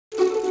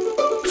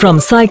From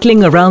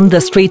cycling around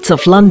the streets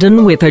of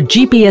London with a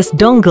GPS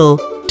dongle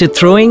to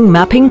throwing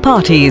mapping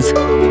parties,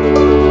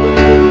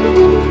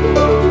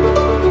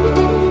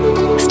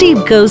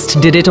 Steve Coast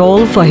did it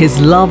all for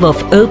his love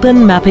of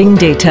open mapping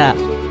data.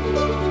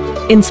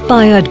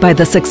 Inspired by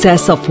the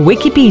success of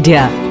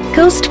Wikipedia,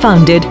 Coast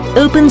founded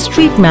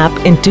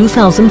OpenStreetMap in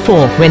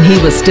 2004 when he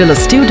was still a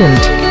student.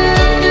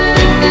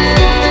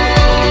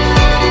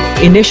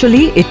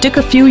 Initially, it took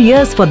a few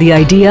years for the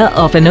idea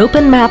of an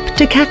open map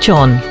to catch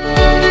on.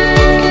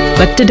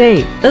 But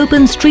today,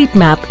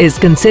 OpenStreetMap is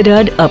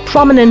considered a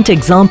prominent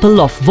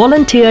example of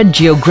volunteered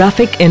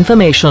geographic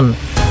information.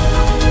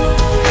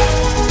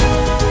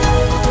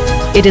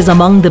 It is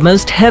among the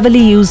most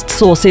heavily used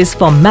sources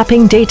for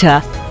mapping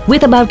data,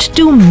 with about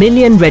 2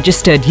 million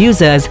registered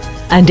users,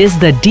 and is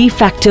the de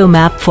facto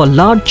map for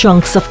large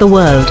chunks of the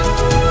world.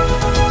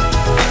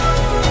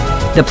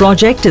 The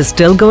project is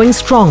still going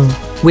strong,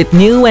 with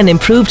new and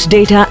improved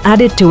data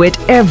added to it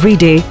every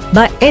day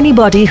by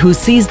anybody who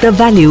sees the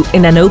value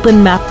in an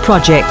open map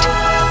project.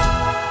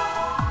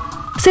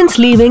 Since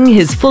leaving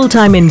his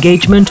full-time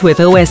engagement with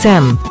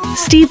OSM,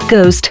 Steve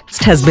Coast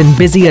has been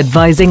busy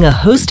advising a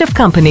host of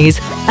companies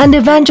and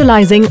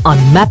evangelizing on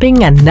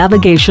mapping and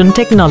navigation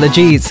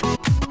technologies.